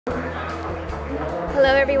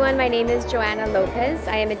Hello everyone, my name is Joanna Lopez.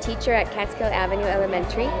 I am a teacher at Catskill Avenue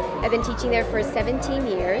Elementary. I've been teaching there for 17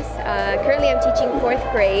 years. Currently I'm teaching 4th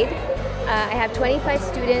grade. I have 25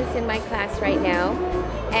 students in my class right now,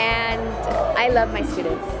 and I love my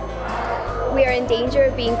students. We are in danger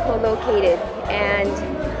of being co-located, and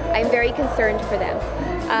I'm very concerned for them.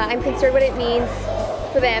 I'm concerned what it means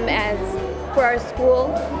for them as for our school.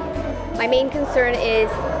 My main concern is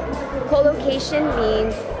co-location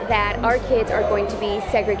means that our kids are going to be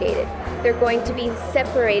segregated. They're going to be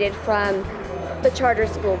separated from the charter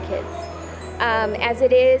school kids. As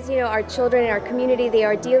it is, our children in our community, they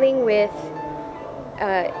are dealing with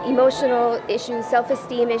emotional issues,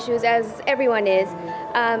 self-esteem issues, as everyone is.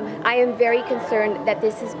 I am very concerned that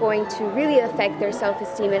this is going to really affect their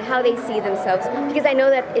self-esteem and how they see themselves, because I know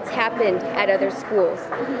that it's happened at other schools.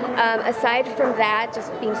 Aside from that,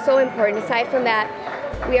 just being so important, aside from that,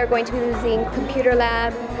 we are going to be losing computer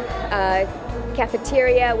lab,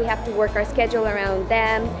 cafeteria. We have to work our schedule around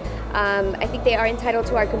them. I think they are entitled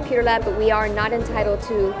to our computer lab, but we are not entitled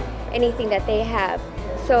to anything that they have.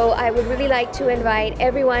 So I would really like to invite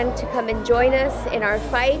everyone to come and join us in our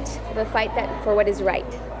fight, the fight for what is right.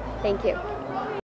 Thank you.